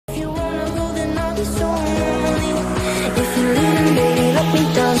be so lonely. If you're leaving, baby, let me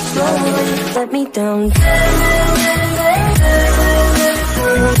down slowly. Let me down. Let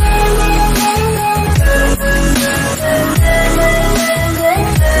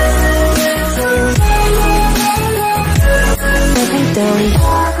me down.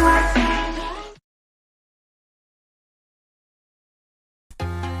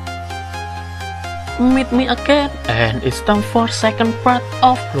 Meet me again, and it's time for second part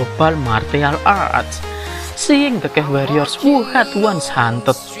of global martial arts. Seeing the cave warriors who had once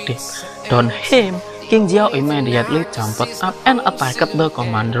hunted down him, King Jiao immediately jumped up and attacked the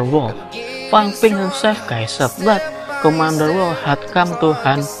Commander Wolf. Fang Ping himself guessed that Commander Wolf had come to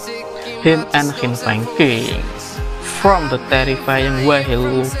hunt him and Qin Fang King. From the terrifying way he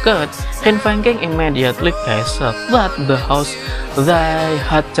looked, Qin Fang King immediately guessed that the house they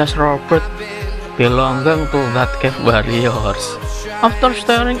had just robbed belonging to that cave warriors. After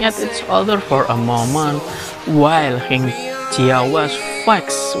staring at each other for a moment, while King Jiao was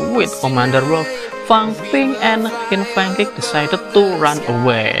vexed with Commander Wolf, Fang Ping and Qin Fang King decided to run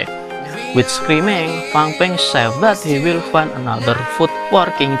away. With screaming, Fang Ping said that he will find another food for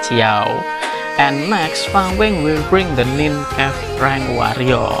King Jiao, and next Fang Ping will bring the Nin Cave rank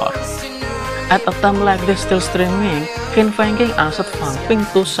warrior. At a time like this, still screaming, Qin Fang King asked Fang Ping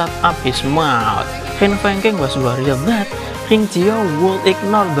to shut up his mouth. Qin Fang King was worried that King Jiao would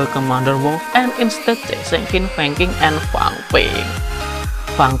ignore the Commander Wolf and instead chasing Qin Fang King and Fang Ping.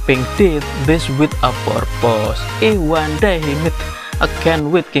 Fang Ping did this with a purpose. If one day he meet again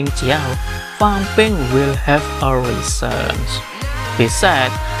with King Jiao, Fang Ping will have a reason.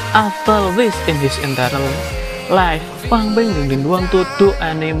 Besides, after this in his entire life, Fang Ping didn't want to do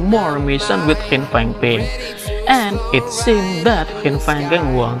any more mission with Qin Fang Ping, and it seemed that Qin Fang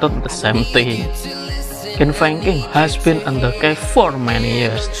King wanted the same thing. Qin Fang King has been in the cave for many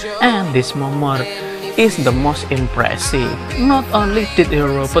years, and this moment is the most impressive. Not only did he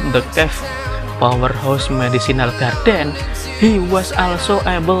rob the cave powerhouse medicinal garden, he was also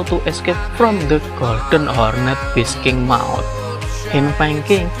able to escape from the golden hornet whisking mouth. Qin Fang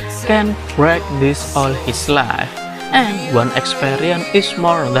King can break this all his life, and one experience is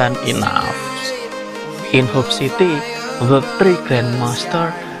more than enough. In Hope City, the three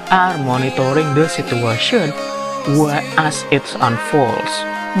Grandmasters are monitoring the situation as it unfolds.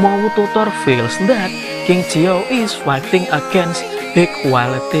 Mau Tutor feels that King Jiao is fighting against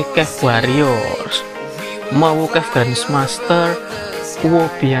high-quality cave warriors. Mau Cave Grandmaster Wu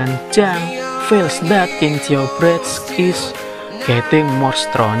Bianjiang feels that King Jiao breath is getting more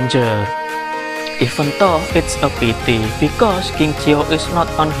stronger. Even though it's a pity because King Jiao is not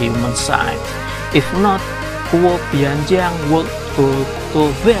on human side. If not, Wu Bianjiang would go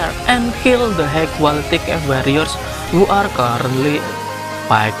to there and kill the high-quality cave warriors who are currently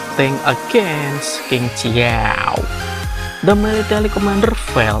fighting against King Jiao. The military commander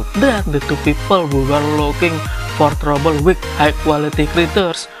felt that the two people who were looking for trouble with high-quality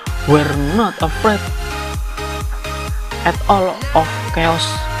creatures were not afraid at all of chaos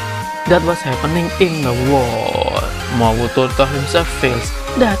that was happening in the world. Mau Tutor himself feels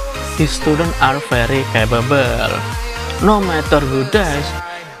that his students are very capable. No matter who dies,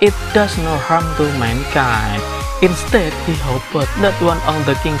 it does no harm to mankind. Instead, he hoped that one of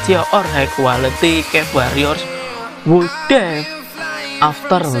the King Jiao or high-quality cave warriors would die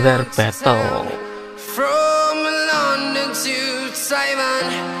after their battle. From London to Taiwan,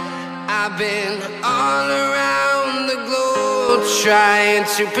 I've been all around the globe trying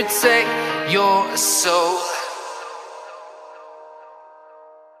to protect your soul.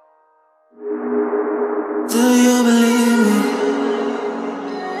 Do you believe me?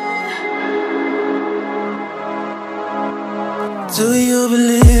 Do you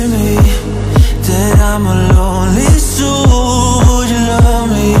believe me that I'm a lonely soul? Would you love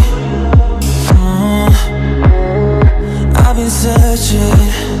me? I've been searching,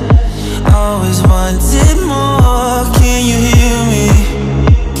 always wanted more. Can you hear me?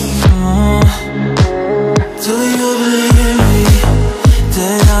 Do you believe me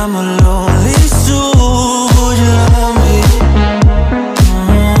that I'm a lonely soul? Would you love me?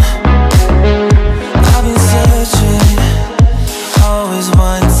 I've been searching, always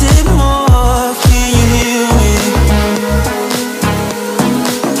wanted more. Can you hear me?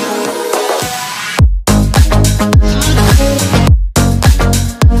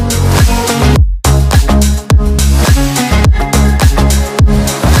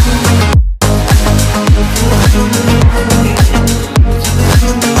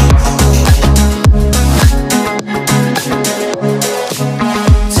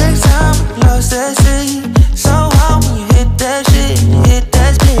 Take time, lost that shit. So hard when you hit that shit, hit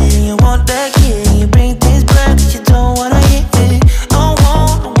that split.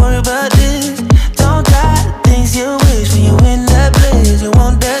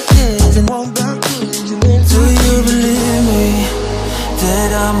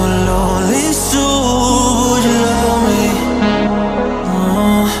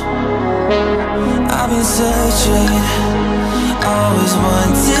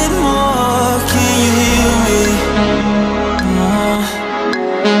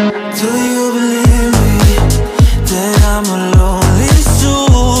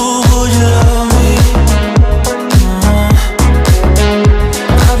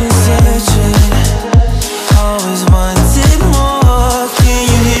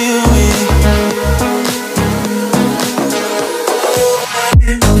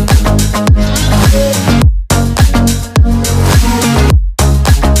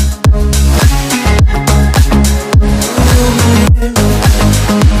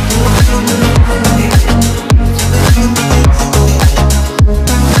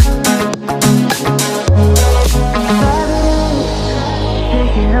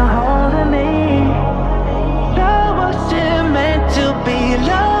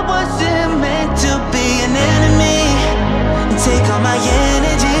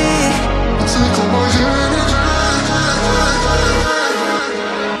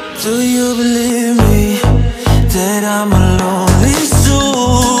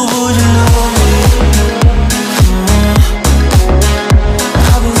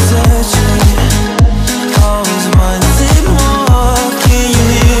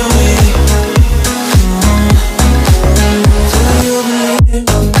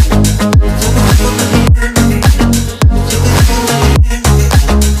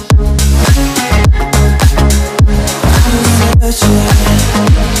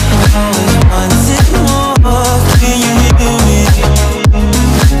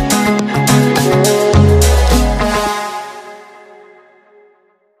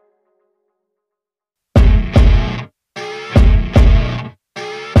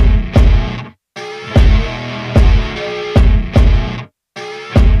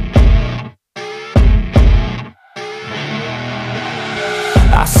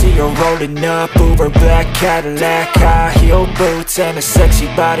 her rolling up, Uber black Cadillac, high heel boots and a sexy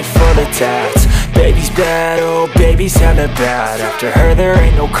body full of tats. Baby's bad, oh baby's hella bad. After her there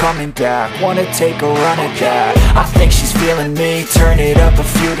ain't no coming back. Wanna take a run at that. I think she's feeling me. Turn it up a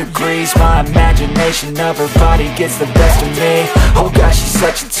few degrees. My imagination of her body gets the best of me. Oh gosh, she's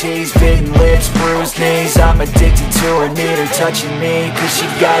such a tease. Bitten lips, bruised knees. I'm addicted to her, need her touching me. Cause she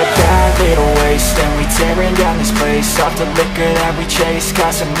got a bad little waist, and we tearing down this place. Off the liquor that we chase.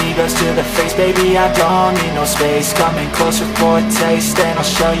 Got some egos to the face. Baby, I don't need no space. Coming closer for a taste, and I'll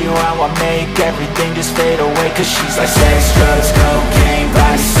show you how I make everything just fade away. Cause she's like sex, drugs, cocaine,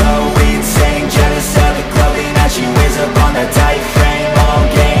 body so insane. Jealous of the clothing that she wears up on that tight frame. All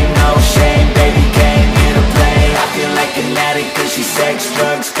game, no shame, baby came here to play. I feel like an addict cause she's sex,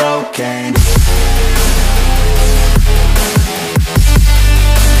 drugs, cocaine.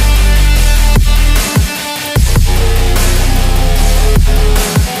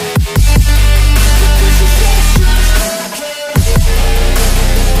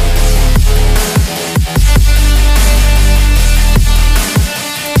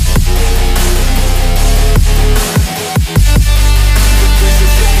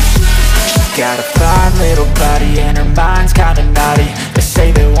 Got a fine little body and her mind's kinda naughty. They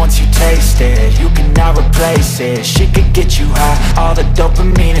say that once you taste it, you cannot replace it. She could get you high, all the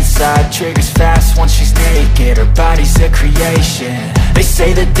dopamine inside triggers fast once she's naked. Her body's a creation. They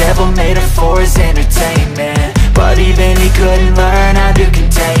say the devil made her for his entertainment, but even he couldn't learn how to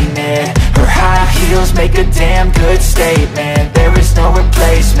contain it. Her high heels make a damn good statement. There is no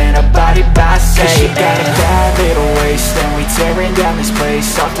replacement, a body by Satan. Cause she got a bad little waist, and we tearing down this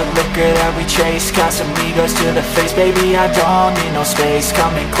place. Off the liquor that we chase. Got some egos to the face. Baby, I don't need no space.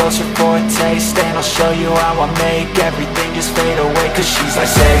 Coming closer for a taste, and I'll show you how I make everything just fade away. Cause she's like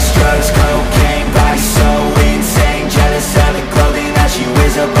sex, drugs, cocaine, body so insane. Jealous of the clothing that she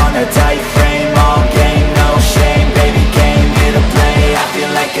wears up on a tight frame. All game, no shame, baby came here to play. I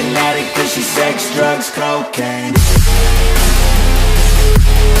feel like an addict cause she's sex, drugs, cocaine.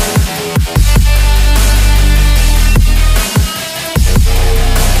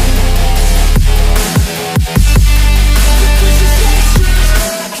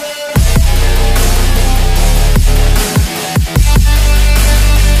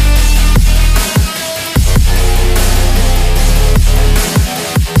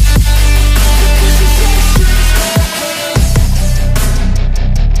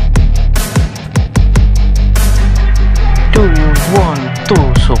 Do you want to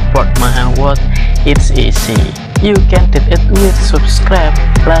support Manhua? It's easy. You can do it with subscribe,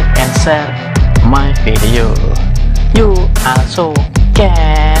 like and share my video. You also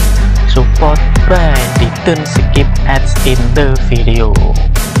can support by didn't skip ads in the video.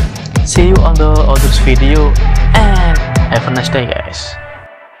 See you on the other video and have a nice day guys.